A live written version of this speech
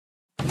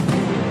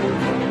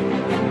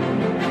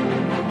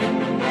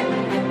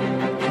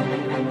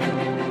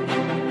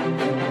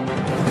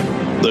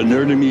The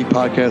Nerd and Me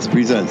podcast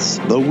presents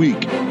The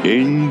Week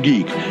in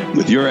Geek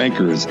with your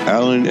anchors,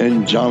 Alan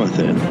and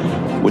Jonathan,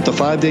 with the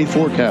 5-day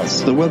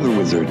forecast, the Weather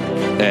Wizard,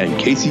 and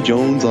Casey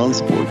Jones on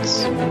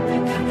sports.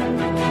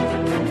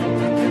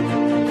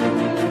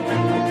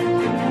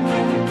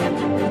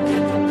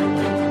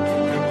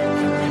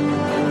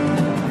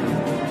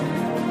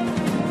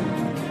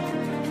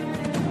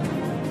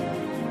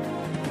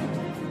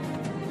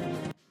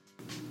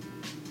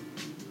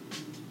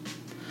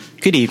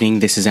 Good evening,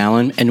 this is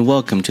Alan, and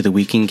welcome to The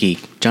Week in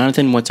Geek.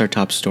 Jonathan, what's our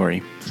top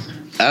story?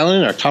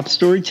 Alan, our top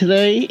story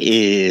today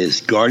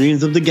is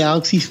Guardians of the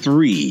Galaxy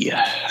 3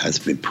 has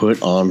been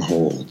put on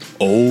hold.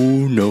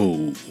 Oh,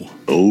 no.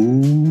 Oh,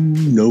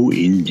 no,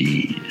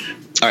 indeed.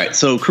 All right,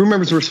 so crew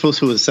members who were supposed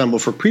to assemble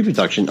for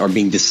pre-production are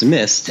being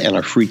dismissed and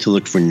are free to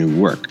look for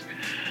new work.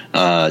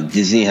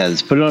 Disney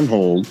has put it on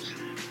hold.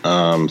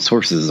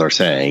 Sources are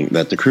saying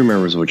that the crew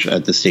members, which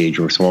at this stage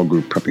were a small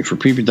group prepping for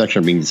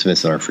pre-production, are being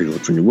dismissed and are free to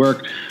look for new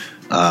work.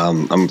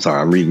 I'm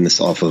sorry, I'm reading this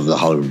off of the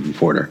Hollywood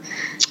Reporter.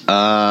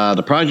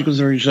 The project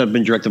was originally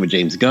been directed by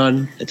James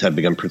Gunn. It had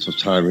begun principal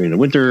photography in the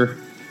winter,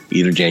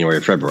 either January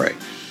or February.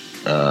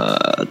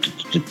 Gunn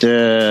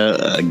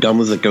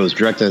was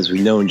directed, as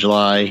we know, in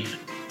July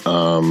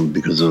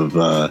because of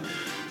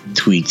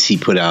tweets he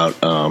put out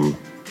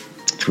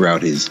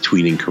throughout his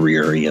tweeting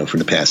career, for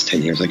the past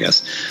 10 years, I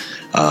guess,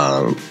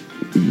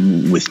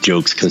 with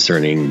jokes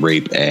concerning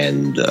rape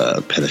and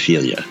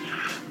pedophilia.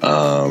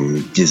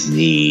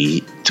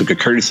 Disney took a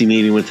courtesy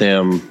meeting with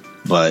him,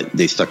 but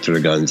they stuck to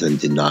their guns and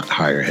did not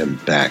hire him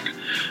back,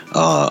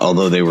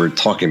 although they were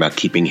talking about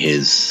keeping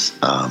his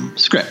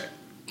script.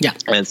 Yeah.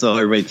 And so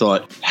everybody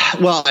thought,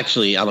 well,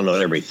 actually, I don't know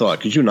what everybody thought,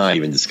 because you and I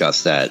even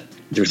discussed that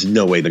there's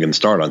no way they're going to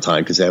start on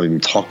time because they haven't even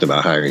talked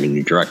about hiring a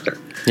new director.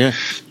 Yeah.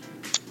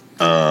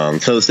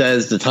 So it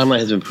says the timeline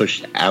has been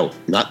pushed out,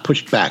 not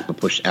pushed back, but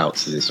pushed out,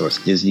 says the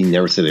source. Disney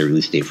never said a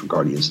release date for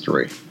Guardians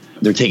 3.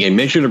 They're taking a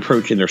measured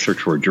approach in their search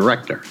for a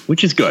director,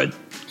 which is good.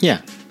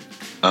 Yeah.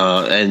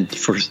 And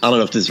for, I don't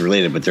know if this is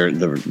related, but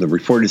the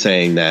report is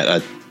saying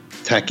that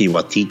Taika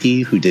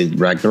Waititi, who did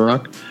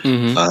Ragnarok,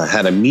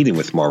 had a meeting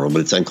with Marvel,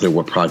 but it's unclear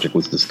what project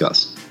was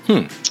discussed.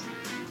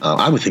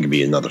 I would think it'd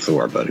be another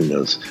Thor, but who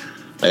knows?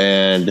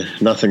 And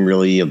nothing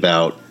really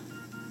about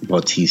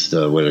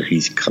Bautista, whether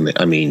he's coming.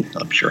 I mean,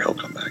 I'm sure he'll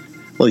come back.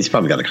 Well, he's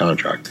probably got a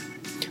contract.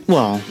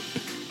 Well,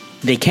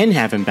 they can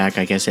have him back,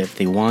 I guess, if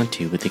they want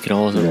to, but they could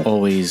also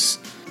always,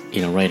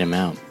 write him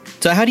out.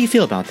 So how do you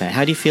feel about that?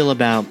 How do you feel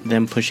about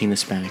them pushing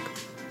this back?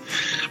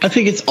 I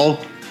think it's all,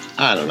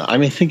 I don't know. I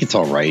mean, I think it's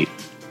all right.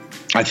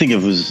 I think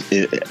it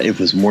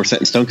was more set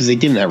in stone because they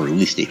didn't have a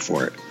release date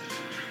for it.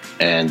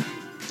 And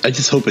I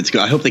just hope it's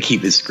good. I hope they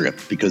keep his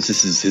script because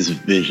this is his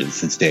vision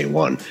since day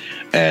one.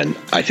 And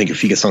I think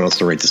if he gets someone else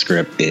to write the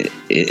script,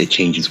 it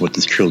changes what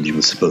this trilogy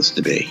was supposed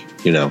to be,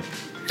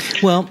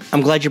 Well,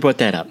 I'm glad you brought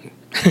that up.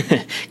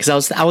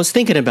 Because I was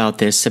thinking about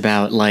this,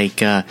 about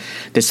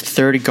this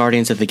third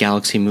Guardians of the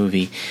Galaxy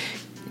movie.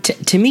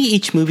 To me,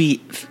 each movie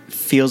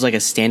feels like a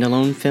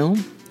standalone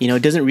film.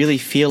 It doesn't really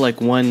feel like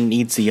one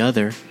needs the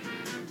other.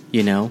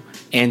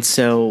 And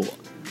so,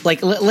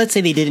 let's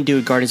say they didn't do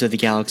a Guardians of the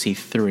Galaxy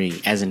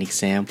 3 as an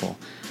example.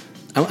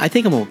 I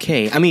think I'm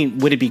okay. I mean,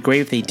 would it be great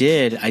if they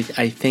did?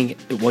 I think,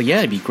 well, yeah,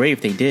 it'd be great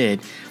if they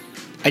did.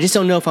 I just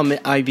don't know if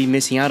I'd be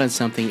missing out on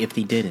something if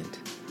they didn't.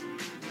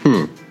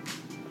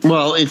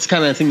 Well, it's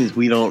kind of the thing is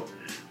we don't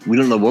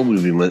know what we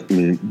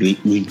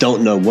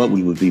don't know what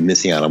we would be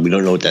missing out on. We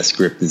don't know what that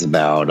script is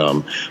about.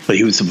 But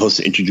he was supposed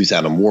to introduce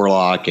Adam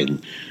Warlock,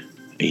 and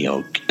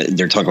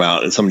they're talking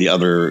about some of the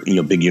other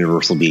big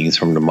Universal beings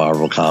from the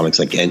Marvel comics,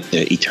 like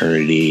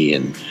Eternity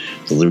and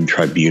the Loon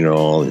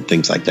Tribunal and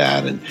things like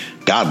that. And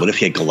God, what if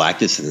he had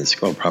Galactus in this?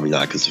 Oh, probably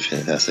not, because the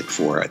Fantastic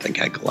Four I think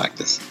had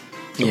Galactus.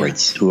 The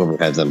rights, whoever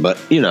has them, but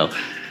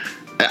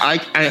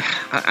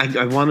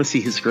I want to see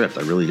his script.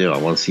 I really do. I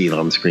want to see it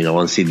on the screen. I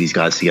want to see these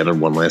guys together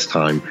one last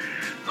time,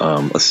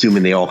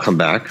 assuming they all come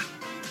back.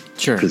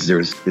 Sure. Because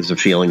there's a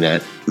feeling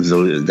that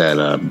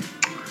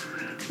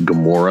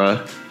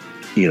Gamora,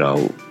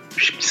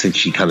 since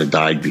she kind of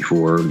died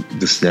before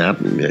the snap,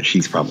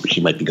 she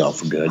might be gone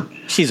for good.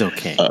 She's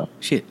okay.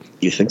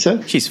 You think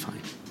so? She's fine.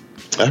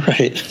 All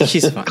right.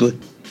 She's fine.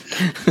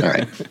 All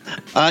right.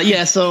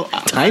 Yeah. So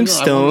Time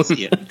Stone.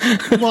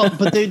 Well,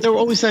 but they were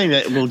always saying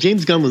that. Well,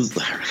 James Gunn was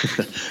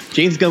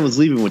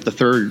leaving with the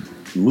third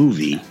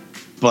movie,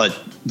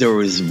 but there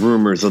was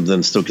rumors of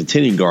them still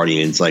continuing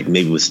Guardians, like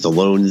maybe with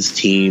Stallone's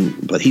team,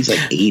 but he's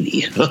like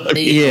 80.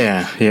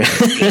 Yeah.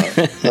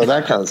 So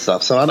that kind of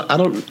stuff. So I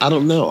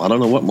don't know. I don't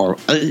know what Marvel.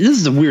 This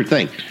is a weird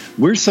thing.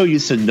 We're so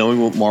used to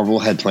knowing what Marvel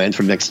had planned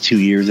for the next 2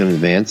 years in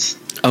advance.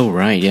 Oh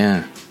right,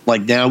 yeah.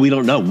 Like now we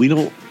don't know. We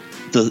don't.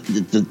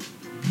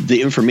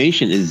 The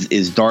information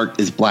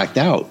is blacked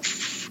out.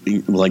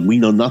 Like we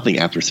know nothing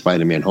after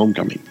Spider-Man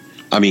Homecoming.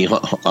 I mean,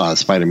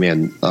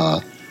 Spider-Man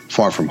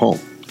Far From Home.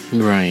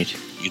 Right.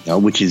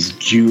 Which is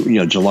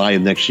July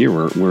of next year.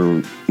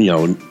 We're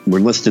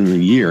less than a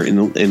year.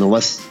 What am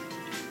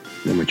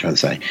I trying to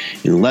say?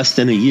 In less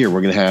than a year,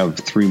 we're going to have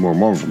 3 more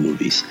Marvel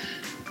movies.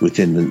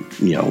 within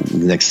the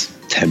next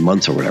 10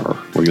 months or whatever,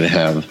 we're going to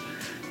have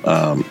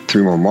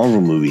 3 more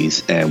Marvel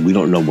movies, and we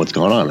don't know what's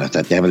going on.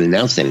 They haven't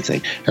announced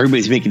anything.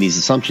 Everybody's making these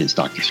assumptions: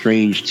 Doctor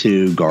Strange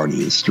 2,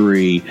 Guardians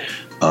 3,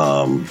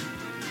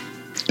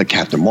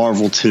 Captain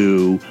Marvel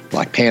 2,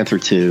 Black Panther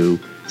 2,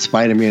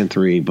 Spider-Man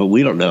 3, but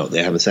we don't know.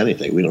 They haven't said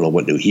anything. We don't know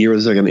what new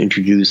heroes they're going to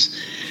introduce.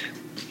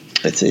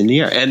 It's in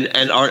the air,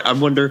 and I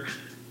wonder.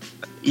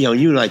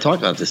 You and I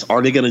talked about this.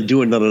 Are they going to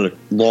do another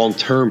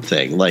long-term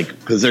thing? Like,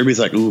 because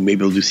everybody's like, ooh, maybe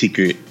they'll do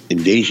Secret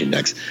Invasion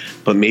next,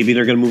 but maybe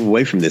they're going to move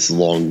away from this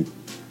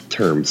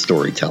long-term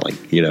storytelling.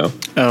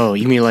 Oh,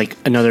 you mean like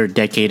another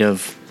decade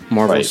of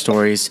Marvel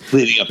stories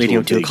leading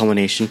up to a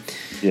culmination?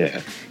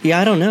 Yeah. Yeah,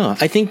 I don't know.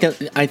 I think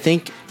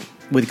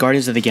with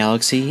Guardians of the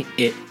Galaxy,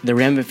 the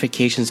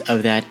ramifications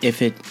of that,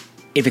 if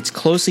it's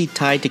closely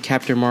tied to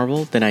Captain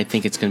Marvel, then I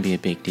think it's going to be a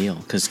big deal,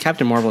 because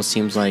Captain Marvel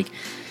seems like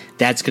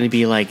that's going to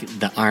be like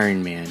the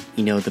Iron Man,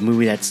 the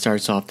movie that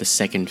starts off the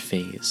second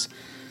phase,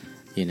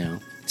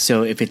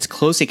 So if it's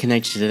closely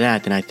connected to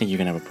that, then I think you're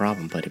going to have a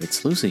problem. But if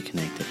it's loosely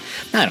connected,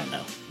 I don't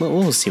know.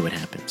 We'll see what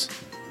happens.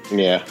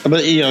 Yeah.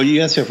 But,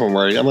 you asked me if I'm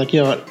worried. I'm like,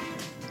 what?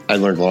 I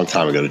learned a long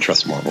time ago to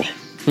trust Marvel.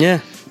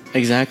 Yeah,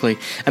 exactly.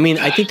 I mean,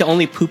 I think the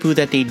only poo-poo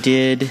that they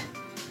did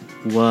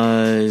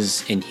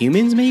was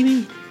Inhumans,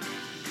 maybe?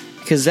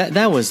 Because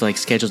that was, like,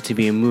 scheduled to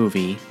be a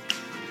movie.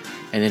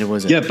 And then it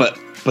was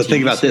But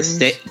think about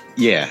this. It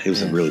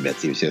was a really bad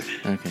TV series.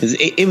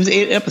 Okay. It was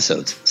 8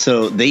 episodes.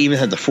 So they even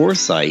had the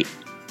foresight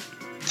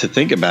to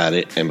think about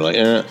it and be like,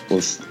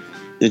 it's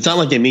not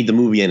like they made the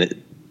movie and it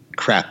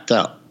crapped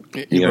up.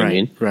 You know what I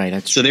mean? Right.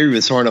 That's so they were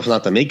even smart enough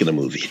not to make it a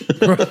movie.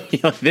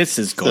 This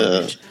is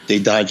garbage. They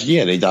dodged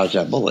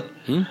that bullet.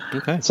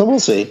 Okay. So we'll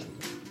see.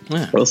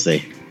 Yeah. We'll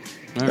see.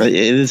 Right. It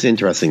is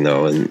interesting,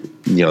 though. And,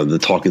 the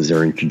talk is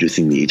they're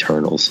introducing the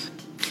Eternals.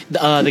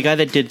 The guy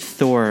that did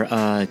Thor,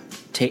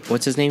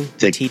 what's his name?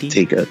 Watiti.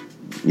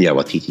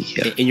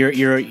 Yeah. And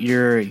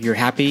you're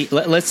happy.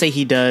 Let's say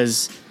he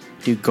does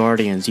do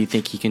Guardians. Do you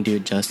think he can do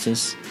it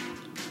justice?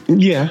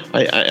 Yeah,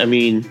 I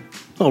mean,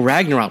 well,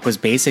 Ragnarok was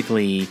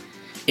basically,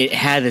 it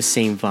had the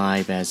same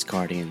vibe as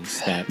Guardians.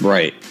 That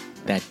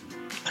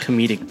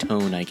comedic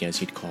tone, I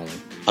guess you'd call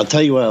it. I'll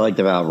tell you what I liked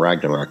about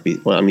Ragnarok.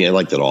 Well, I mean, I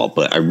liked it all,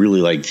 but I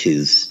really liked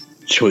his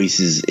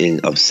choices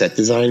of set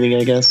designing,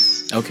 I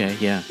guess. Okay,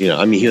 yeah.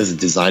 I mean, he doesn't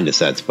design the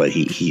sets, but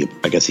he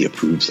I guess he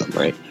approves them,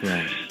 right?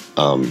 Right.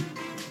 And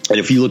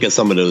if you look at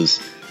some of those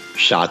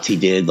shots he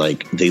did,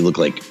 like, they look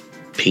like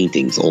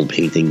paintings, old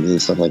paintings and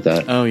stuff like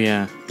that. Oh,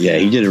 yeah. Yeah,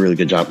 he did a really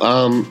good job.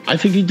 I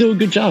think he did a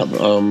good job.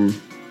 I'm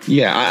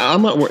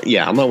not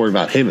worried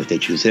about him if they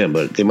choose him,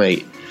 but they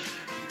might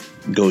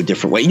go a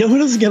different way. Who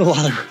doesn't get a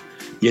lot of...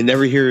 You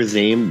never hear his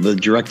name. The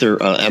director,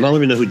 and I don't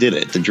even know who did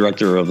it. The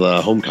director of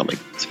Homecoming,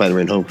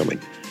 Spider-Man: Homecoming.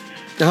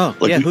 Oh,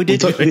 who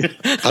did it?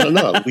 I don't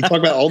know. We talk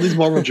about all these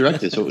Marvel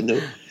directors. So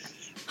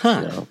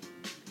Huh.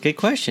 Good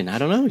question. I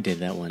don't know who did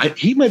that one.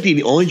 He might be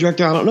the only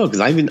director I don't know, because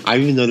I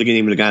even know the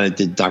name of the guy that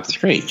did Doctor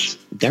Strange,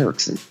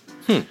 Derrickson.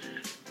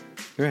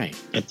 Right.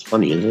 That's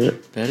funny, isn't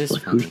it? That is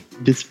funny.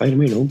 Who did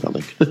Spider-Man: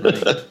 Homecoming?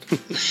 Right.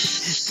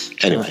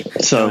 Anyway,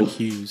 so John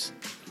Hughes.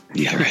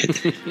 Yeah, right.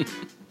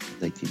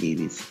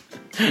 1980s.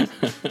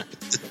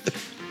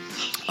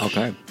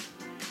 Okay.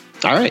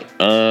 All right.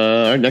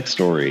 Our next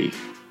story,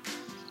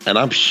 and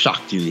I'm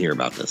shocked you didn't hear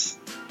about this.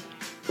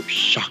 I'm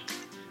shocked.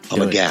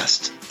 I'm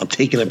aghast. I'm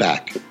taken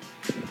aback.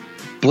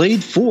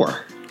 Blade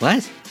 4.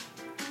 What?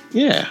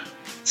 Yeah.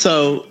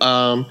 So,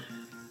 Alan,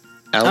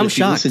 I'm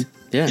shocked.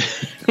 Yeah.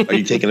 Are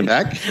you taken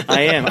aback?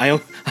 I am.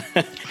 I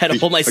had to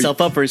hold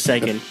myself up for a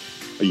second.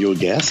 Are you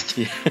aghast?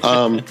 Yeah.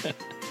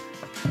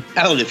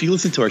 Alan, if you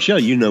listen to our show,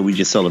 we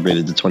just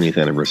celebrated the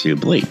 20th anniversary of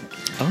Blade.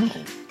 Oh,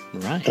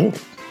 right. Oh,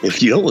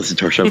 if you don't listen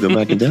to our show, go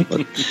back and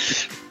download.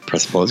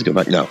 Press pause, go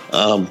back. No.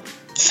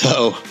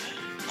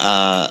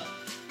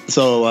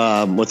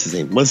 What's his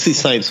name? Wesley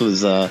Snipes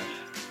was, I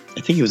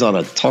think he was on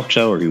a talk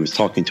show, or he was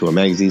talking to a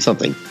magazine,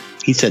 something.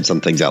 He said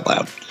some things out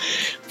loud.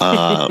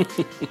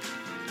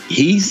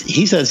 He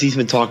says he's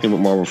been talking with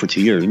Marvel for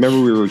 2 years.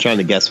 Remember, we were trying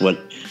to guess what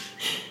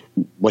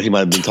he might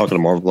have been talking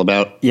to Marvel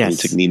about? Yes. When he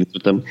took meetings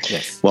with them?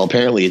 Yes. Well,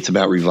 apparently it's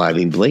about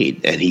reviving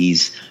Blade. And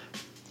he's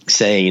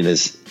saying in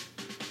this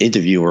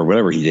interview or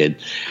whatever he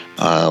did,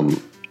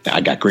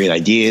 I got great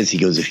ideas. He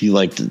goes, if you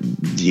like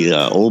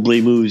the old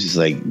Blade movies, he's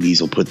like, these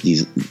will put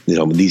these,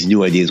 these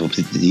new ideas will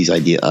put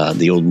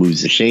the old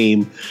movies to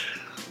shame.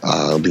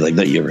 It'll be like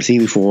nothing you ever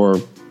seen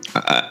before.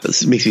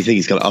 This makes me think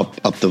he's going to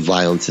up the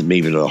violence and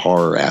maybe the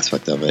horror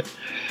aspect of it,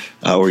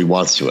 or he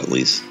wants to at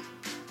least.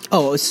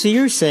 Oh, so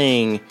you're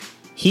saying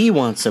he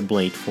wants a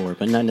Blade 4,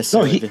 but not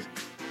necessarily. No,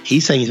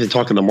 he's saying he's been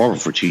talking to Marvel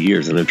for 2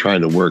 years, and they're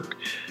trying to work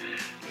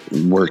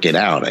it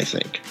out, I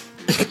think.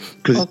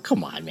 Oh,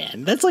 come on,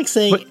 man. That's like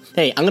saying,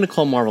 hey, I'm going to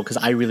call Marvel because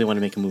I really want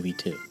to make a movie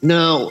too.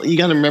 No, you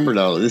got to remember,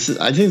 though, I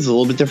think it's a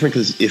little bit different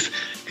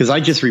because I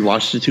just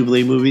rewatched the 2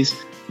 Blade movies.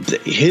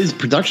 His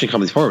production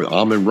company's part of it,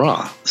 Amon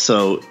Ra.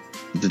 So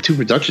the 2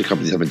 production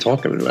companies have been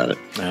talking about it.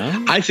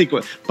 Oh. I think,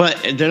 but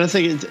they're not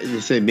saying, they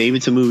say maybe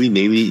it's a movie,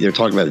 maybe they're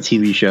talking about a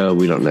TV show.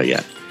 We don't know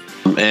yet.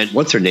 And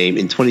what's her name?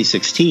 In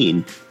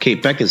 2016,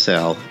 Kate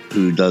Beckinsale,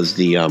 who does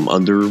the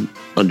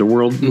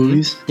Underworld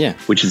movies,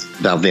 which is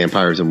about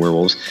vampires and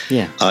werewolves.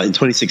 Yeah. In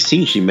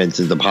 2016, she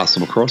mentioned the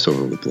possible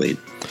crossover with Blade.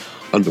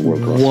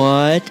 Underworld crossover.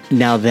 What?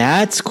 Now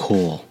that's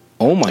cool.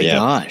 Oh my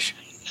gosh.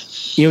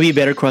 You know, be a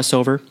better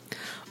crossover?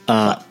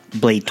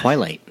 Blade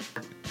Twilight.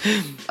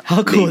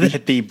 How cool would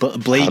that be?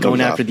 Blade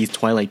going after these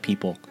Twilight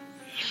people.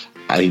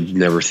 I've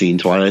never seen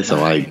Twilight,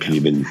 so I couldn't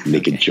even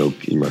make a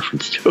joke in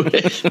reference to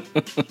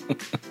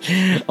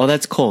it. Oh,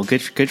 that's cool.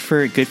 Good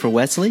for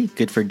Wesley.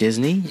 Good for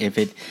Disney. If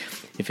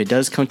it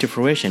does come to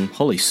fruition,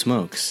 holy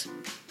smokes!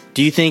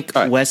 Do you think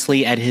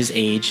Wesley, at his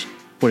age,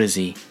 what is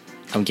he?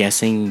 I'm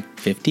guessing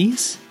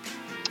 50s.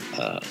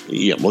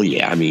 Yeah. Well,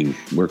 yeah. I mean,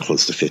 we're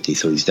close to 50,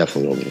 so he's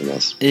definitely older than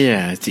us.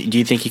 Yeah. Do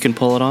you think he can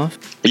pull it off?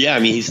 Yeah. I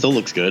mean, he still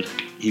looks good.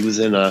 He was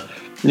in I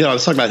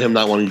was talking about him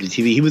not wanting to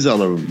do TV. He was on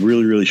a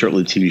really, really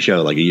short-lived TV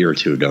show like a year or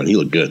two ago, and he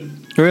looked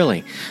good.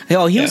 Really?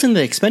 Oh, he was in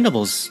the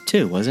Expendables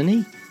too, wasn't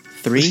he?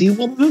 3? Was he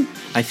one of them?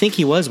 I think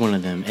he was one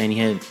of them, and he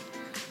had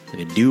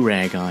like a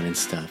do-rag on and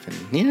stuff. And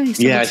he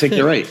still looks I think fit.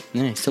 you're right.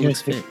 Yeah, he still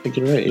looks fit. I think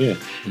you're right. Yeah.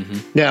 Mm-hmm.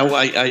 Now,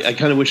 I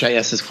kind of wish I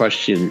asked this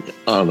question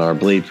on our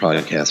Blade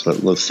podcast,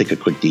 but let's take a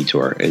quick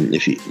detour. And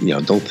if you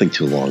don't think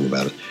too long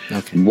about it.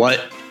 Okay.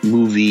 What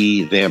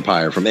movie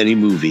vampire from any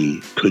movie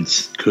could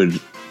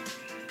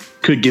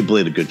give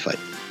Blade a good fight?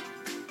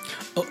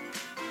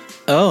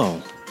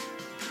 Oh,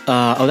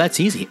 that's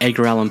easy.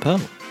 Edgar Allan Poe.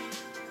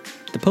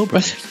 The Poe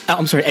brothers. Oh,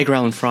 I'm sorry, Edgar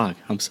Allan Frog.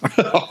 I'm sorry.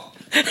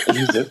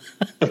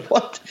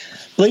 What?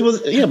 Blade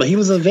was, but he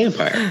was a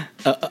vampire.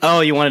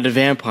 You wanted a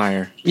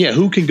vampire. Yeah,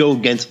 who can go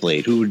against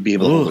Blade? Who would be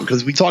able to hold him?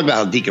 Because we talked about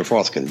how Deacon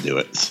Frost can do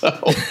it. So,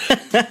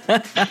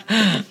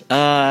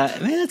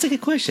 man, that's a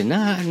good question.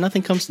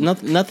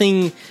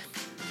 Nothing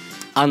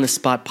on the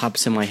spot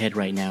pops in my head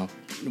right now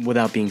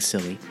without being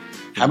silly.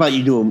 How about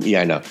you do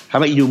I know. How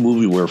about you do a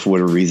movie where, for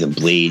whatever reason,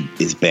 Blade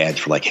is bad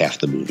for like half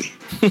the movie?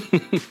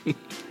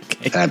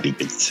 Okay. That'd be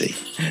good to see.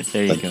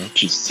 There you go.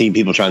 Just seeing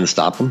people trying to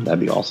stop him, that'd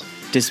be awesome.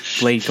 Just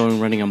Blade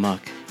running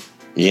amok.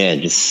 Yeah,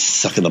 just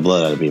sucking the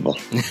blood out of people.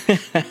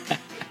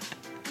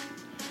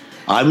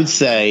 I would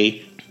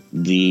say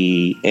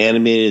the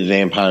animated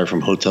vampire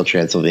from Hotel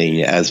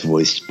Transylvania, as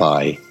voiced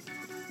by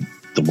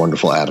the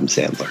wonderful Adam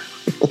Sandler.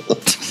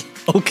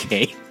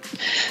 Okay.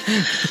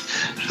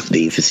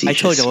 Being facetious. I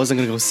told you I wasn't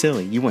going to go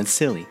silly. You went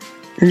silly.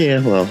 Yeah,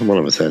 well, one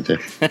of us had to.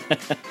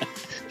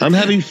 I'm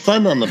having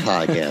fun on the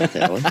podcast,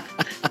 Alan.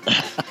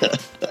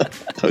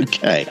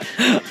 Okay.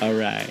 All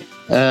right.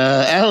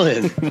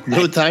 Alan, you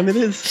know what time it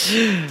is?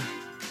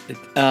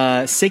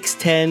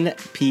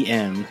 6:10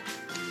 p.m.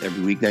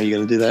 Every week now you're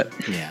going to do that?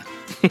 Yeah.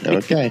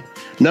 Okay.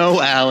 No,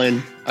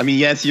 Alan. I mean,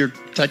 yes, you're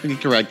technically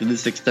correct. It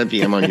is 6:10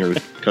 p.m. on your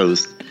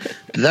coast.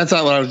 But that's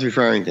not what I was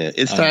referring to.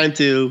 It's time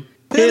to...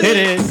 Hit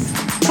it!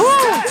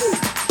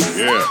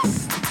 Yeah.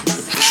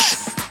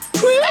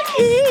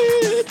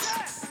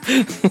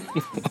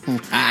 All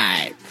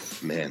right.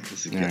 Man,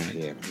 this is good. Right.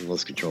 Yeah, we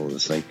lost control of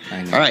this thing.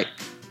 I know. All right.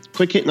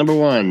 Quick hit number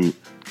 1.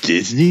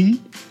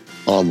 Disney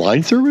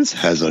online service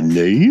has a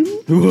name?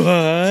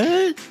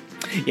 What?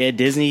 Yeah,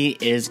 Disney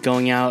is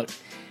going out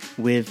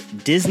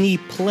with Disney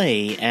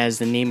Play as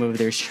the name of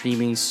their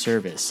streaming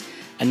service.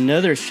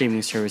 Another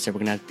streaming service that we're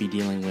going to have to be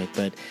dealing with.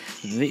 But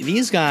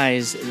these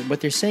guys, what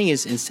they're saying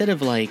is instead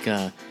of like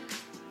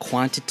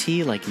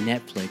quantity like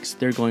Netflix,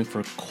 they're going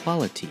for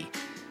quality.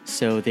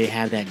 So they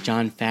have that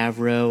Jon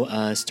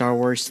Favreau Star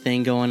Wars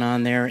thing going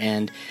on there.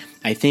 And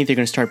I think they're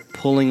going to start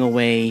pulling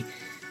away,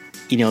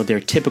 their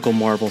typical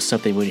Marvel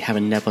stuff they would have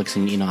on Netflix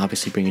and,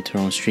 obviously bring it to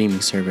their own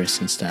streaming service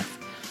and stuff.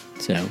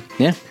 So,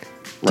 yeah.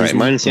 Right. Disney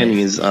My understanding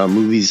Play. is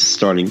movies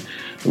starting,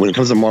 when it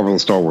comes to Marvel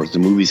and Star Wars, the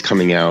movies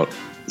coming out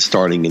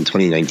starting in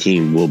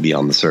 2019 will be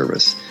on the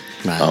service.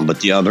 Wow. But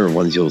the other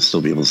ones you'll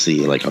still be able to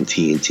see like on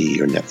TNT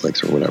or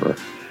Netflix or whatever.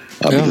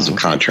 Because of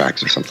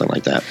contracts or something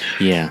like that.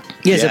 Yeah.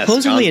 Yeah, yes,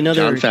 supposedly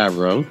Jon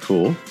Favreau,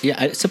 cool.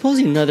 Yeah,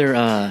 supposedly another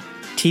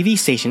TV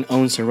station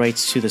owns the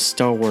rights to the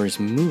Star Wars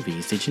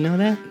movies. Did you know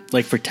that?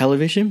 Like for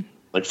television?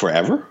 Like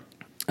forever?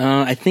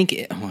 I think...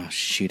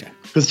 shoot.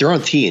 Because they're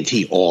on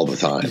TNT all the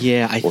time.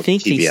 Yeah, I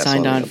think they TBS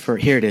signed on them. for...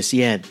 Here it is.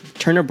 Yeah,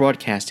 Turner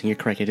Broadcasting. You're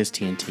correct. It is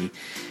TNT.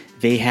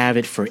 They have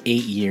it for 8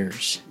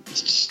 years.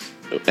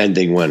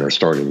 Ending when or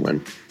starting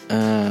when?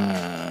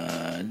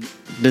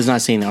 Does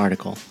not say in the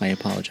article. I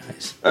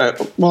apologize.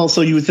 Well,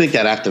 so you would think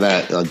that after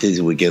that,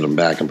 Disney would get them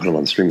back and put them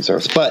on the streaming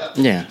service. But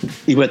Yeah.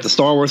 you got the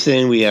Star Wars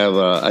thing. We have,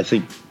 I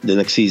think, the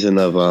next season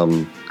of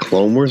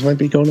Clone Wars might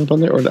be going up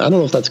on there. Or I don't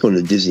know if that's going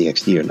to Disney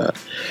XD or not.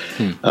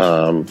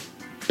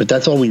 But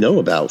that's all we know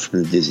about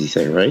from the Disney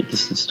thing, right?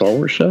 This is the Star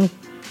Wars show?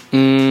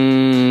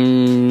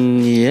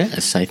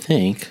 Yes, I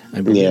think.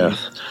 I believe. Yeah.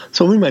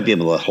 So we might be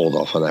able to hold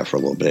off on that for a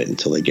little bit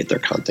until they get their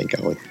content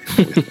going.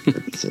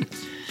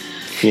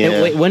 Yeah.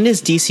 Hey, wait, when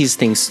is DC's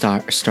thing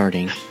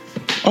starting?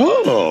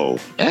 Oh,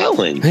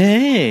 Alan.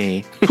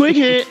 Hey. Quick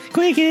hit.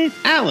 Quick it.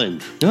 Alan.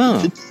 Oh.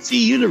 The DC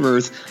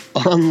Universe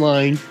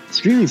online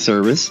streaming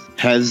service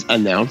has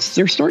announced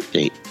their start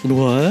date.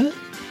 What?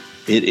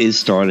 It is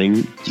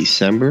starting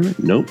December.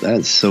 Nope,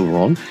 that's so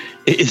wrong.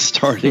 It is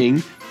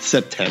starting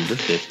September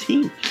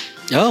 15th.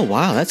 Oh,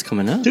 wow, that's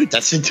coming up. Dude,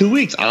 that's in 2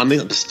 weeks.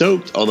 I'm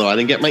stoked, although I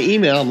didn't get my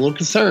email. I'm a little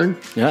concerned.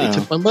 Uh-oh. They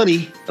took my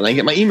money, and I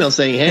get my email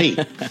saying,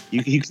 hey,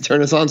 you can turn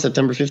this on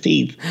September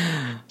 15th.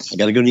 I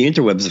got to go to the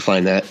interwebs to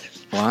find that.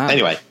 Wow.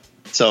 Anyway,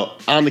 so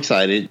I'm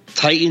excited.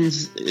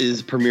 Titans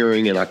is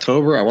premiering in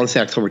October. I want to say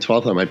October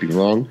 12th. I might be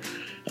wrong.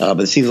 But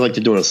it seems like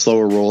they're doing a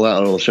slower rollout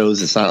on all the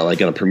shows. It's not like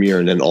going to premiere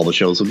and then all the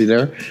shows will be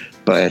there.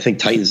 But I think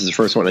Titans is the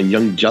first one. And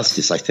Young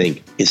Justice, I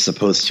think, is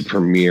supposed to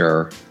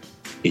premiere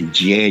in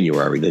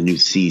January, the new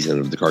season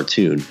of the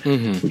cartoon,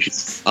 which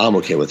is, I'm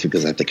okay with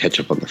because I have to catch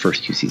up on the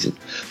first two seasons.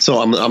 So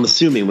I'm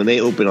assuming when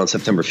they open on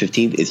September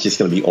 15th, it's just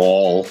going to be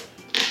all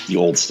the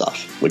old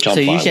stuff, which I'm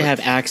fine So you should with. have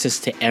access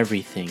to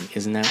everything.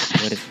 Isn't that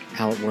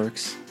how it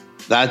works?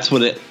 That's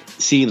what it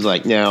seems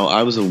like. Now,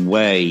 I was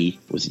away.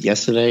 Was it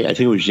yesterday? I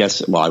think it was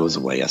yesterday. Well, I was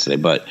away yesterday,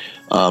 but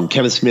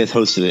Kevin Smith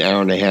hosted an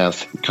hour and a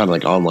half kind of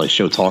like online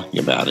show talking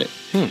about it.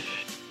 And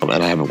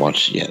I haven't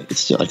watched it yet.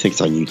 I think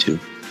it's on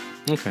YouTube.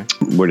 Okay.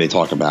 Where they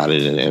talk about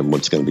it and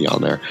what's going to be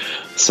on there.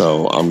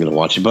 So I'm going to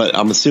watch it. But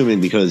I'm assuming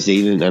because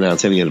they didn't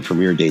announce any of the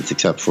premiere dates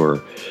except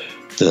for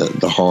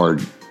the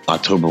hard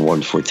October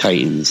one for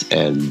Titans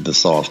and the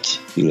soft,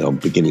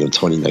 beginning of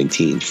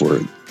 2019 for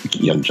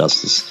Young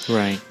Justice.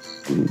 Right.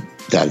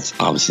 That's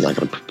obviously not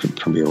going to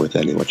premiere with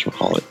any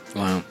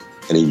Wow.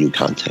 any new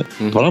content.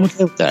 But I'm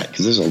okay with that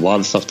because there's a lot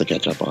of stuff to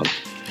catch up on.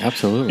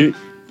 Absolutely.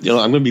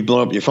 I'm going to be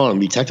blowing up your phone and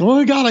be texting, oh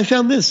my God, I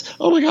found this.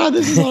 Oh my God,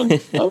 this is on.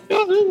 Oh my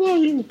God, this is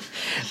on.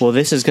 Well,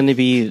 this is going to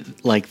be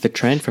like the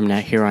trend from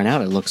here on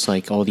out. It looks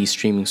like all these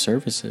streaming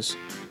services.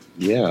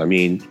 Yeah, I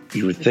mean,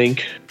 you would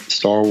think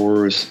Star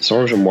Wars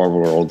and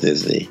Marvel are all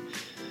Disney.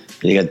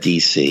 And you got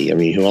DC. I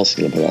mean, who else is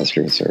going to put out a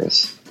streaming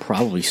service?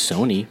 Probably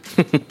Sony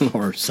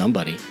or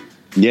somebody.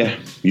 Yeah,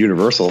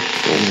 Universal.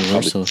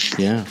 Universal,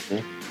 yeah.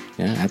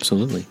 Yeah,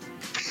 absolutely.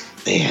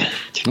 Man,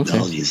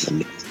 technology is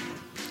amazing.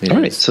 It All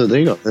is. right, so there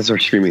you go. That's our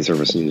streaming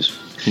service news.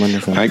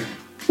 Wonderful. All right,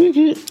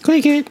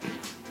 Click it.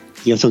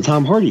 you got some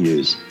Tom Hardy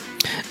news.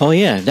 Oh,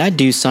 yeah. That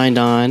dude signed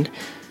on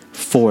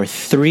for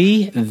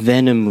 3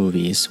 Venom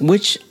movies,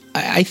 which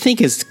I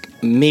think is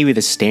maybe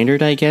the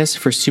standard, I guess,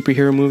 for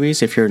superhero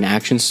movies if you're an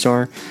action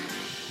star.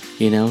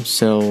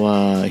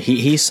 So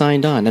he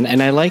signed on.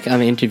 And I like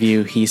on the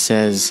interview, he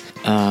says,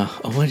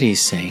 what did he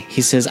say?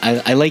 He says,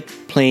 I like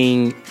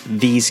playing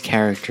these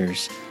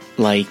characters,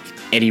 like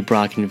Eddie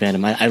Brock and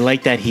Venom. I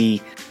like that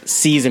he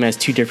sees them as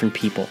 2 different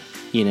people,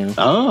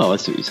 Oh,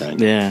 that's what you're saying.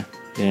 Yeah.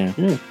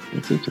 Yeah,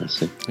 that's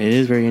interesting. It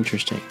is very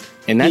interesting.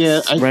 And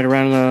that's right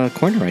around the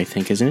corner, I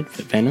think, isn't it?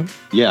 Venom?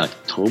 Yeah,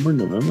 October,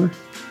 November?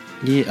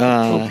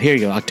 Yeah, here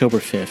you go, October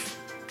 5th.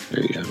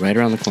 There you go. Right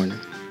around the corner.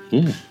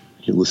 Yeah.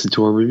 You listen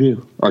to our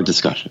review, our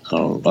discussion. I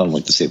don't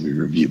like to say we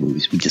review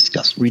movies. We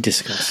discuss. We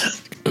discuss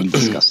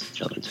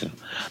each other too.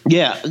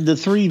 Yeah, the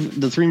three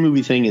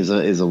movie thing is a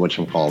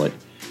whatchamacallit.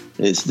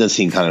 It does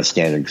seem kind of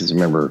standard because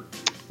remember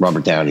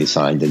Robert Downey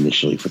signed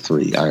initially for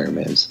 3 Iron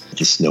Mans. It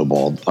just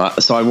snowballed.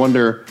 So I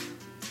wonder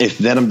if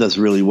Venom does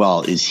really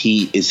well. Is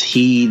he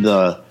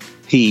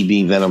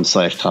being Venom /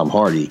 Tom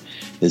Hardy?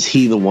 Is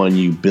he the one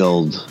you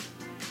build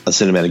a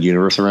cinematic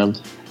universe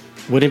around?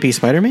 Would it be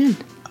Spider-Man?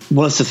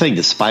 Well, that's the thing.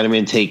 Does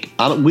Spider-Man take?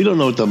 We don't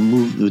know what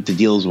the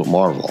deal is with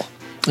Marvel.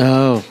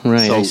 Oh,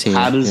 right. So I see.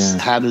 how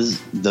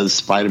does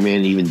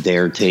Spider-Man even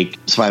dare take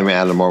Spider-Man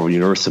out of the Marvel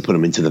universe to put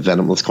him into the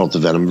Venom? Let's call it the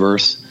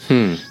Venomverse.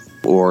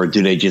 Or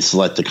do they just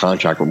let the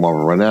contract with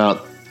Marvel run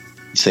out?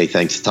 Say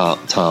thanks to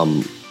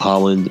Tom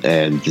Holland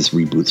and just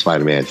reboot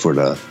Spider-Man for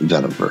the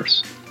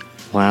Venomverse.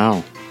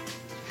 Wow.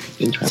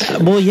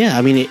 Interesting. Well, yeah.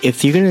 I mean,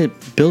 if you're gonna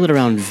build it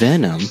around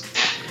Venom,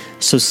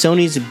 so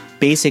Sony's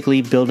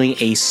basically building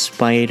a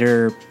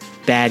Spider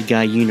bad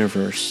guy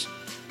universe,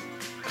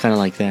 kind of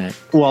like that.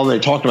 Well, they're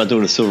talking about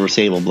doing a Silver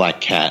Sable Black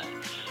Cat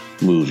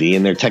movie,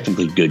 and they're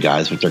technically good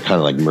guys, but they're kind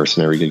of like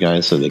mercenary good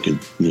guys, so they could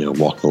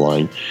walk the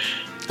line.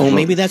 Oh,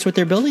 maybe that's what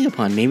they're building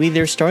upon. Maybe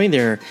they're starting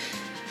their,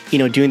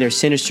 doing their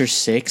Sinister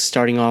Six,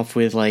 starting off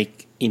with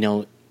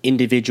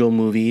individual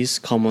movies,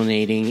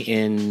 culminating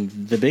in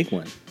the big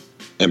one,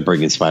 and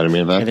bringing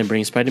Spider-Man back, and then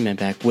bringing Spider-Man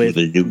back with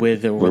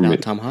or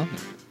without Tom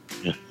Holland.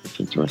 Yeah, that's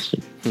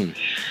interesting.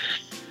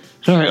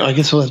 All right, I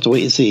guess we'll have to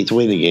wait and see. It's a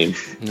waiting game.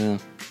 Yeah.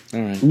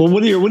 All right. Well,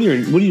 what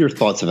are your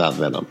thoughts about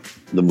Venom,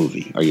 the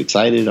movie? Are you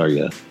excited? Are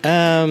you?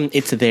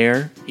 It's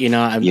there.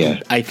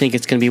 I think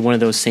it's going to be one of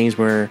those things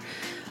where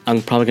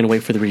I'm probably going to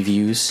wait for the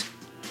reviews.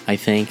 I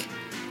think.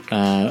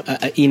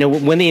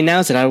 When they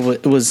announced it,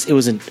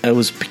 it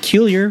was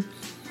peculiar.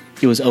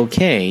 It was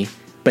okay,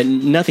 but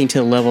nothing to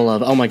the level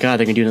of, oh my God,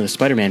 they're going to do another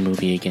Spider-Man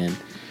movie again.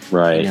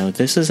 Right.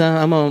 This is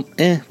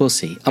we'll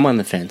see. I'm on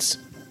the fence.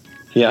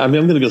 Yeah, I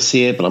mean, I'm going to go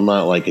see it, but I'm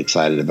not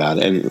excited about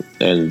it.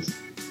 And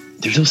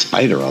there's no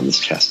spider on this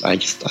chest. I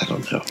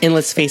don't know. And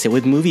let's face it,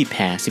 with Movie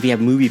Pass, if you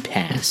have Movie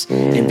Pass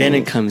and then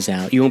it comes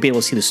out, you won't be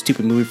able to see the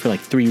stupid movie for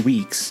 3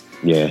 weeks.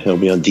 Yeah, it'll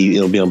be on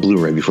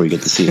Blu-ray before you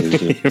get to see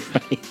it.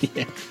 Right.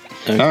 Yeah.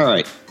 Okay. All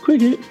right,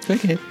 quick hit.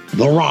 Okay.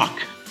 The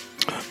Rock.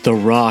 The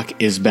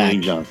Rock is back.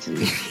 Dwayne Johnson.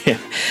 Yeah.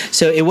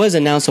 So it was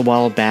announced a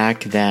while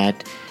back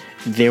that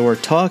there were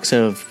talks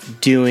of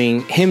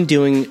doing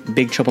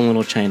Big Trouble in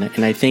Little China,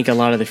 and I think a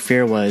lot of the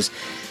fear was,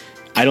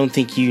 I don't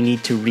think you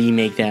need to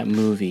remake that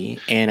movie.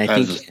 And I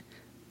think,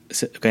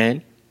 go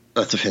ahead.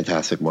 That's a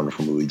fantastic,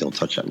 wonderful movie. Don't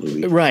touch that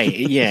movie. Right?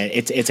 Yeah,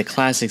 it's a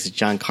classic. It's a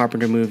John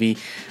Carpenter movie.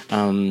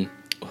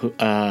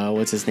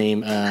 What's his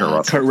name?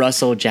 Kurt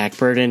Russell, Jack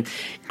Burton.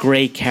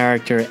 Great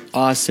character,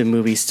 awesome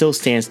movie. Still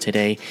stands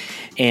today.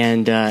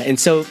 And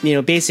so,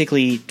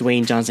 basically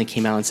Dwayne Johnson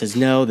came out and says,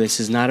 no,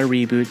 this is not a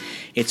reboot.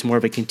 It's more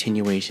of a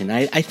continuation.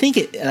 I think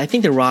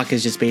The Rock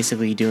is just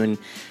basically doing,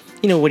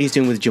 what he's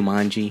doing with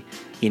Jumanji.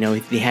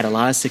 They had a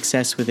lot of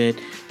success with it.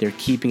 They're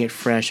keeping it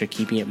fresh or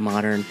keeping it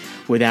modern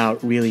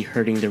without really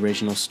hurting the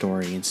original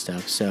story and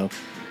stuff. So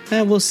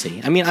we'll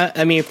see. I mean,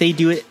 if they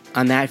do it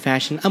on that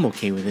fashion, I'm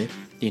okay with it.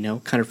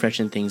 Kind of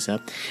freshen things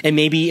up, and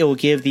maybe it will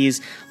give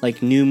these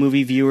new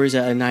movie viewers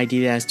an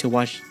idea as to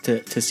watch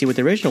to see what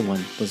the original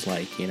one was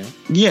like.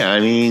 Yeah,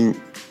 I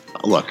mean,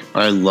 look,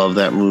 I love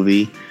that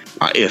movie.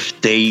 If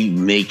they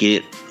make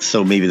it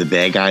so maybe the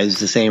bad guy is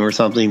the same or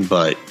something,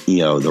 but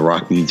The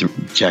Rock needs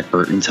Jack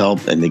Burton's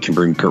help, and they can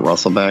bring Kurt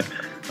Russell back,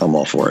 I'm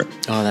all for it.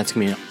 Oh,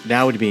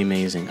 that would be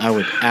amazing. I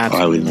would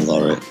absolutely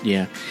love it.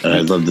 Yeah, and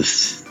I'd love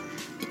this.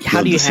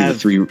 How do you have the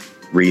three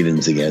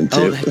Raidens again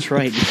too? Oh, that's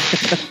right.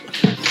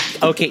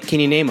 Okay, can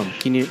you name them?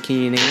 Can you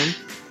name them?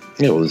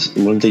 Yeah,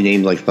 weren't they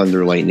named like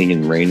Thunder, Lightning,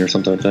 and Rain or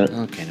something like that?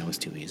 Okay, that was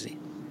too easy.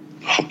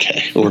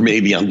 Okay, or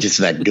maybe I'm just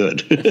that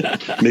good.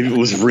 Maybe it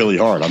was really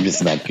hard. I'm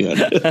just that good.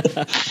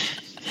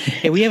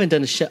 Hey, we haven't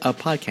done a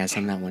podcast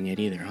on that one yet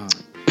either, huh?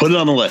 Put it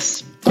on the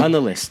list. On the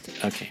list,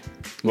 okay.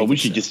 Well, we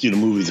should just do the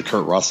movies of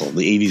Kurt Russell,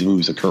 the 80s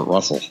movies of Kurt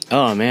Russell.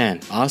 Oh,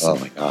 man. Awesome.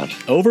 Oh, my God.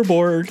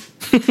 Overboard.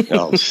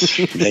 Oh,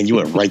 man, you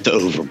went right to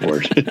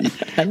Overboard.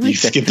 You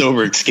skipped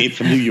over Escape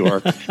from New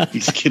York. You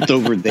skipped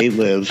over They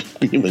Live.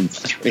 You went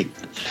straight.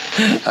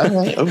 All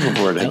right,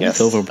 Overboard, I guess.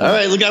 Overboard. All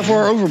right, look out for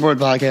our Overboard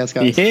podcast,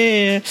 guys.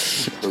 Yeah.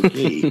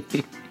 Okay.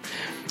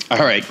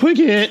 All right, quick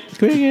hit.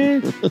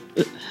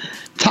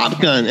 Top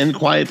Gun and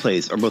Quiet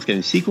Place are both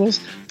getting sequels.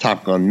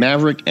 Top Gun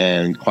Maverick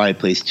and Quiet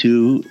Place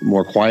 2,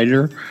 more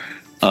quieter.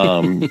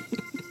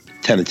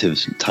 Tentative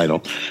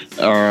title.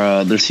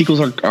 Their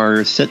sequels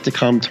are set to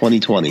come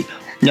 2020.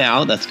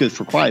 Now, that's good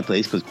for Quiet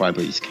Place because Quiet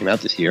Place came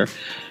out this year.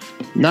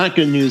 Not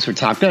good news for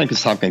Top Gun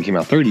because Top Gun came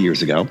out 30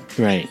 years ago.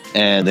 Right.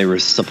 And they were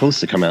supposed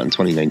to come out in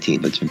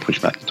 2019, but it's been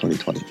pushed back to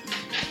 2020.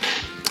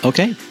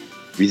 Okay.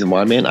 Reason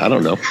why, man? I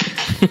don't know.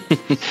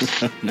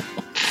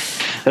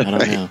 I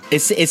don't know. It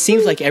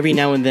seems like every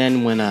now and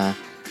then when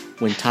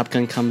Top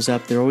Gun comes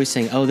up, they're always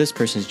saying, "Oh, this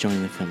person's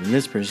joining the film, and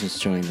this person's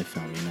joining the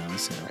film."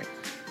 So I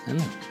don't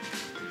know.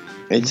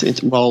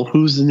 It's well,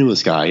 who's the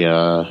newest guy?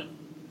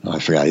 I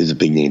forgot. He's a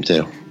big name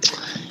too.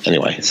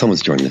 Anyway,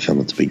 someone's joining the film.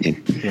 It's a big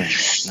name.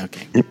 Right.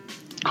 Okay.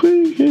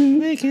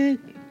 Quick.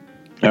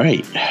 All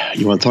right.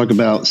 You want to talk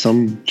about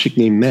some chick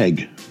named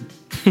Meg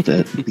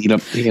that beat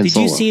up Han Solo? Did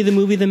you see the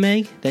movie The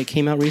Meg that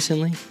came out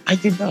recently? I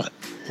did not.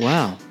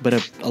 Wow, but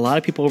a lot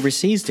of people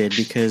overseas did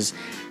because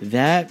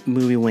that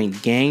movie went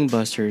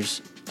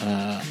gangbusters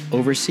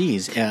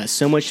overseas.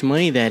 So much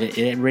money that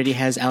it already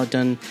has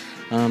outdone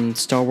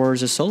Star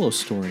Wars: A Solo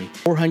Story.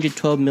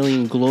 $412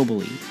 million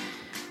globally,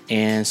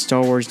 and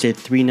Star Wars did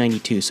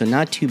 $392. So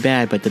not too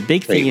bad. But the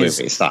big thing is,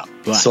 wait, stop.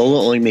 What? Solo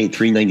only made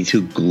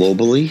 $392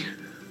 globally.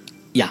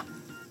 Yeah.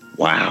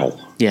 Wow.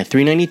 Yeah,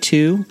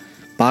 $392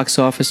 box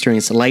office during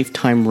its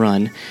lifetime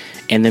run,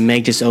 and the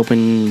Meg just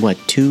opened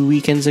 2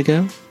 weekends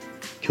ago.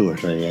 2 or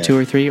 3, yeah. 2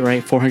 or 3,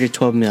 right?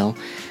 $412 million,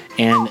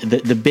 and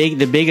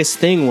the biggest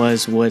thing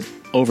was what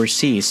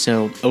overseas.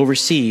 So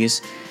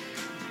overseas,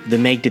 the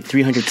Meg did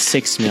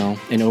 $306 million,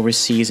 and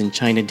overseas in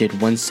China did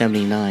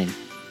 $179.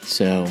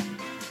 So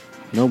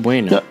no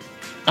bueno. No,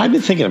 I've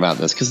been thinking about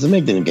this because the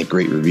Meg didn't get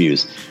great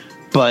reviews,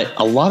 but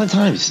a lot of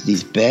times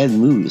these bad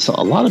movies, a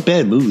lot of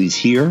bad movies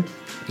here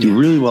do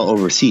really well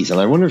overseas, and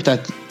I wonder if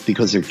that's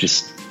because they're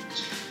just,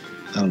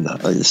 I don't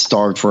know,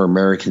 starved for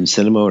American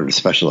cinema or the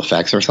special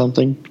effects or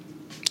something.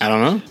 I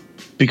don't know.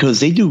 Because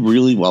they do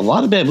really well. A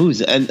lot of bad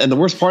movies. And the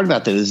worst part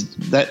about that is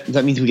that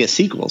means we get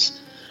sequels.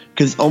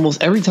 Because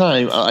almost every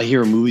time I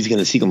hear a movie's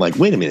getting a sequel, I'm like,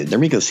 wait a minute, they're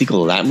making a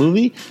sequel to that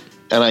movie?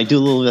 And I do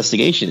a little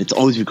investigation. It's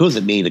always because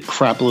it made a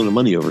crap load of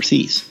money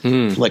overseas.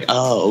 I'm like,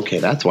 oh, okay,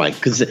 that's why.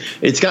 Because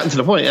it's gotten to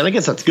the point, and I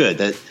guess that's good,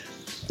 that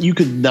you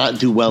could not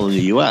do well in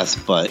the U.S.,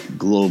 but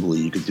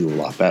globally you could do a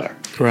lot better.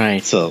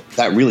 Right. So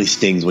that really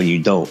stings when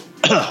you don't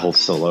hold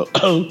Solo.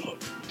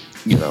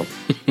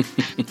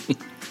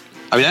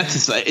 I mean,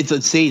 it's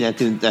insane that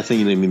thing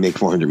didn't make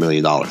 $400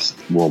 million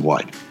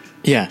worldwide.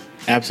 Yeah,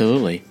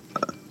 absolutely.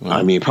 Wow.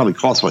 I mean, it probably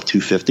cost,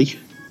 $250?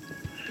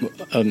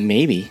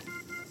 Maybe.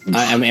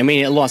 I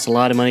mean, it lost a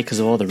lot of money because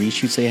of all the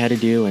reshoots they had to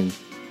do. And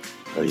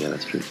oh, yeah,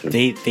 that's true, too.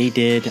 They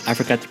did, I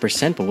forgot the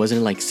percent, but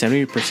wasn't it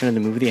 70% of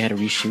the movie they had to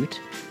reshoot?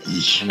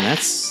 Yeesh. I mean,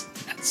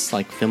 that's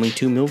like filming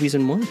 2 movies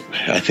in one.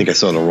 I think I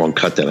saw the wrong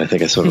cut then. I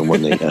think I saw the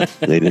one they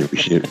didn't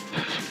reshoot.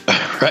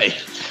 Right.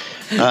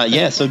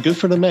 Yeah, so good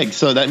for the Meg.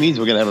 So that means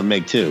we're going to have a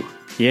Meg 2.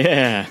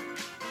 Yeah.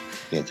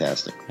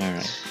 Fantastic. All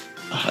right.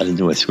 I didn't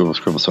do my scribble,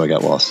 so I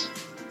got lost.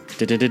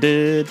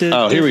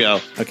 Oh, here we go.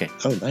 Okay.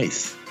 Oh,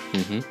 nice.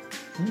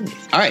 Mm-hmm.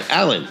 Nice. All right,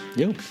 Alan.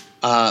 Yo.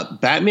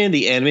 Batman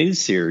the Animated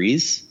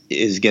Series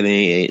is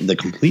getting the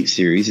complete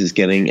series is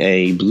getting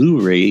a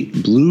Blu-ray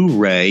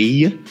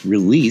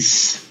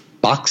release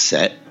box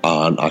set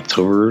on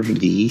October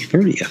the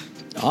 30th.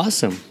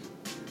 Awesome.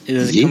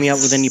 Is it coming out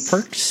with any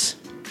perks?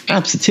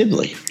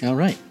 Absolutely. All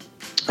right.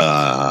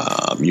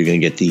 You're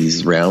going to get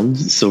these round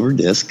silver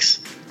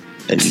discs,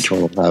 and each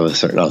one will have a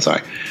certain. Oh,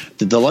 sorry.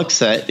 The deluxe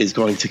set is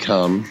going to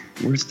come.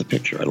 Where's the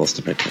picture? I lost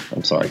the picture.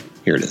 I'm sorry.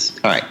 Here it is.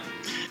 All right.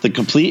 The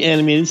complete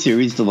animated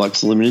series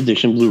deluxe limited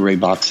edition Blu-ray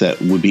box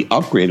set would be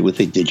upgraded with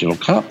a digital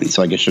copy.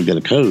 So I guess you'll get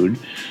a code,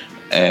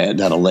 and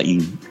that'll let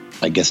you,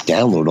 I guess,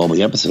 download all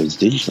the episodes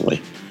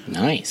digitally.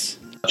 Nice.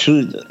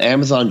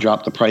 Amazon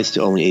dropped the price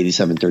to only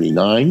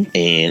 $87.39,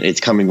 and it's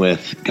coming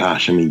with,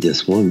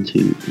 disc 1,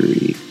 2,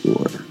 3,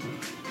 4.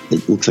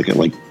 It looks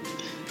like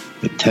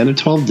 10 or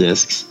 12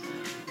 discs.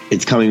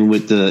 It's coming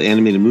with the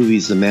animated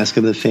movies, The Mask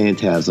of the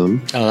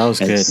Phantasm. Oh, that was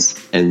good.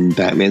 And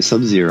Batman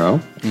Sub-Zero.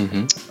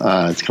 Mm-hmm.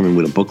 It's coming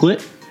with a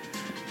booklet.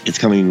 It's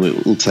coming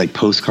with, looks like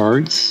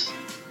postcards.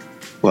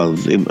 Well,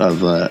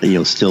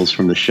 of stills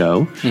from the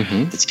show.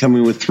 Mm-hmm. It's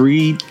coming with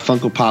 3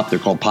 Funko Pop. They're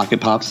called Pocket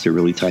Pops. They're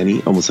really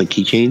tiny, almost like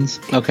keychains.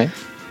 Okay.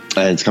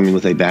 And it's coming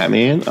with a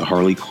Batman, a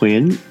Harley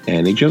Quinn,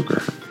 and a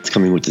Joker. It's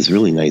coming with this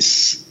really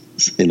nice,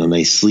 in a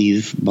nice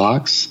sleeve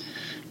box.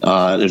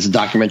 There's a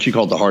documentary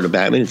called The Heart of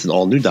Batman. It's an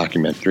all-new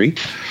documentary.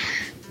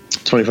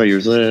 25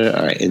 years later,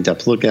 all right,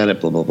 in-depth look at it,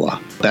 blah, blah,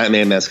 blah.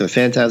 Batman, Mask of the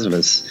Phantasm,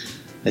 as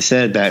I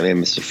said, Batman,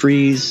 Mr.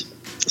 Freeze,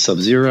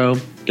 Sub-Zero,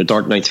 The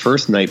Dark Knight's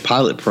First Night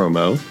pilot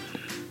promo,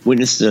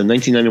 witness the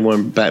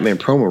 1991 Batman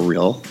promo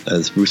reel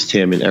as Bruce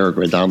Timm and Eric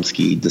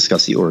Radomski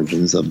discuss the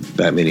origins of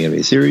Batman the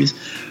Animated Series.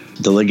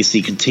 The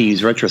Legacy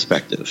Continues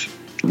retrospective.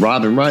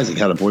 Robin Rising,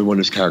 how the Boy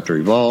Wonders character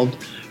evolved.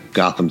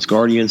 Gotham's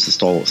Guardians, the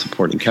stalwart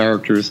supporting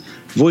characters.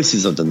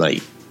 Voices of the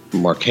Night.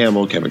 Mark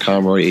Hamill, Kevin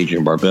Conroy,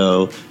 Adrian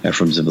Barbeau,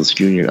 Ephraim Zimbalist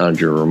Jr., and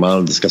Andrea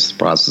Romano discuss the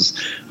process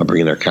of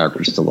bringing their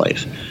characters to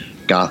life.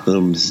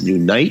 Gotham's New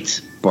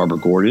Knight, Barbara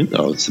Gordon.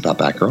 Oh, it's about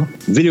Batgirl.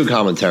 Video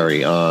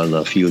commentary on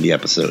a few of the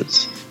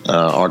episodes.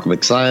 Arkham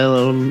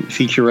Asylum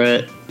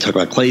featurette. Talk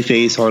about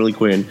Clayface, Harley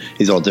Quinn.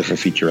 These are all different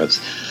featurettes.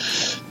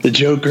 The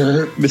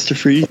Joker, Mr.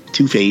 Freeze,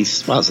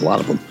 Two-Face. Wow, there's a lot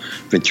of them.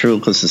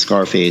 Ventriloquist and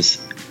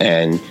Scarface.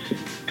 And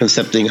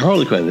concepting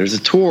Harley Quinn. There's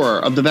a tour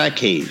of the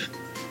Batcave.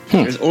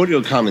 There's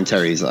audio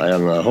commentaries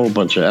on a whole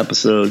bunch of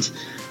episodes.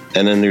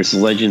 And then there's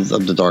Legends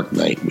of the Dark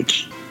Knight,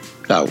 which,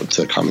 it's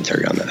a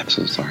commentary on that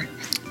episode, sorry.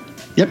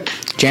 Yep.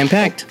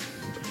 Jam-packed.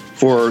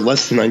 For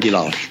less than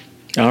 $90.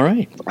 All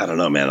right. I don't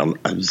know, man.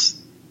 I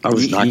was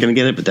not going to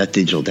get it, but that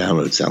digital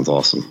download sounds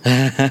awesome.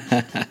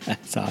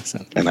 That's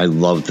awesome. And I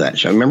loved that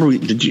show. Remember,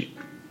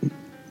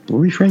 were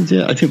we friends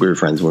yet? I think we were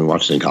friends when we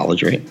watched it in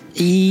college, right?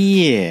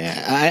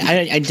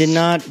 Yeah. I did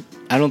not.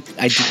 I'll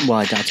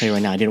tell you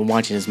right now, I didn't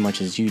watch it as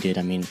much as you did.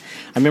 I mean,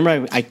 I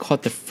remember I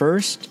caught the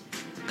first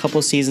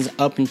couple seasons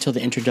up until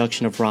the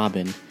introduction of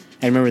Robin.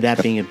 I remember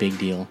that being a big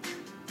deal.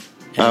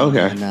 And,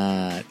 okay. And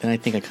then I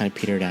think I kind of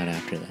petered out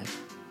after that.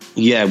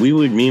 Yeah, me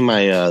and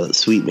my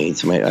suite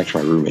mates, my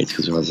roommates,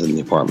 because I was in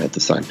the apartment at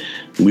this time,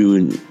 we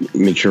would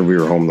make sure we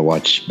were home to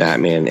watch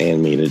Batman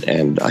animated,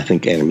 and I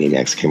think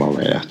Animaniacs came on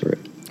right after it.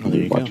 Oh,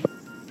 there you go.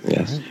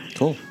 Yes. Right,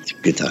 cool.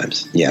 Good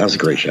times. Yeah, that was a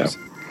great show.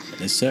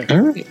 Yes, sir. All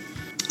right.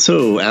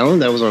 So, Alan,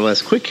 that was our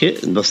last quick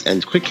hit, and thus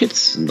ends Quick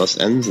Hits, and thus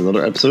ends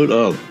another episode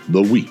of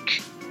The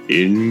Week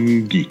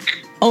in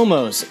Geek.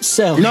 Almost.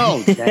 So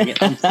no, dang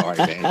it. I'm sorry,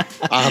 man.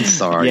 I'm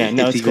sorry. Yeah,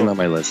 no, it's even cool. on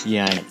my list.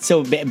 Yeah.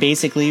 So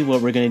basically,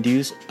 what we're going to do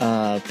is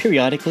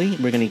periodically,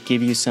 we're going to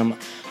give you some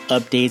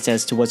updates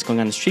as to what's going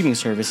on in streaming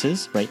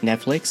services, right?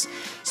 Netflix.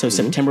 So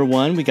September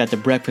 1, we got The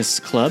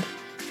Breakfast Club.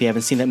 If you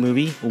haven't seen that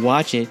movie,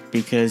 watch it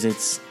because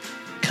it's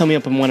coming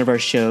up on one of our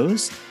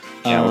shows.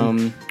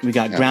 We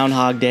got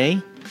Groundhog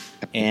Day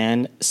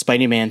and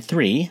Spider-Man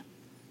 3.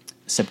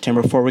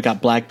 September 4, we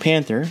got Black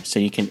Panther. So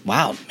you can,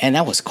 wow, man,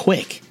 that was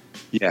quick.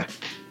 Yeah.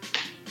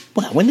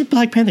 Wow, when did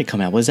Black Panther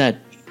come out? Was that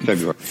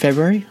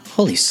February?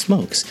 Holy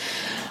smokes.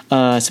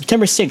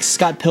 September 6th,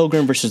 Scott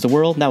Pilgrim vs. the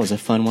World. That was a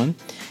fun one.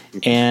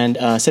 And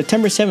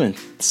September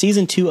 7th,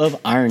 Season 2 of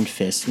Iron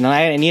Fist. Now,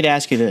 I need to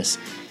ask you this.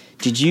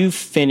 Did you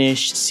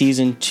finish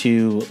Season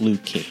 2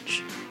 Luke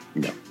Cage?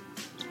 No.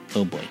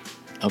 Oh, boy.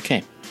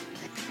 Okay.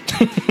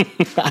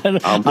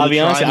 I'll be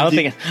honest. I don't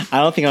think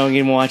I'm going to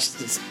even watch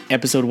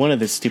episode 1 of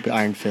this stupid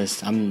Iron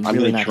Fist. I'm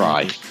really not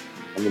try.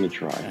 I'm going to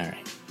try. All right.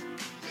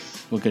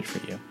 Well, good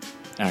for you.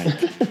 All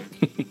right.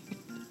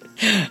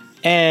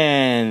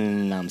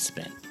 And I'm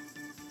spent.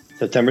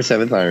 September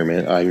 7th,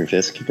 Iron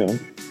Fist. Keep going.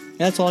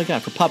 That's all I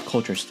got for pop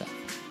culture stuff.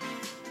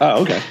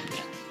 Oh, okay.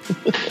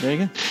 Yeah. There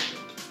you go.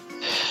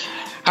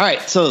 All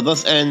right. So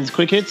thus ends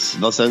Quick Hits.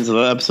 Thus ends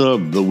another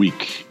episode of The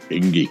Week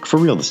in Geek. For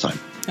real this time.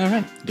 All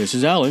right. This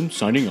is Alan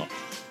signing off.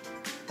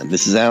 And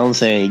this is Alan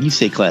saying, you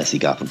say classy,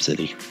 Gotham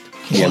City.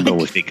 Yeah, I'm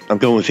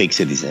going with fake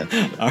cities now.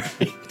 All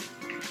right.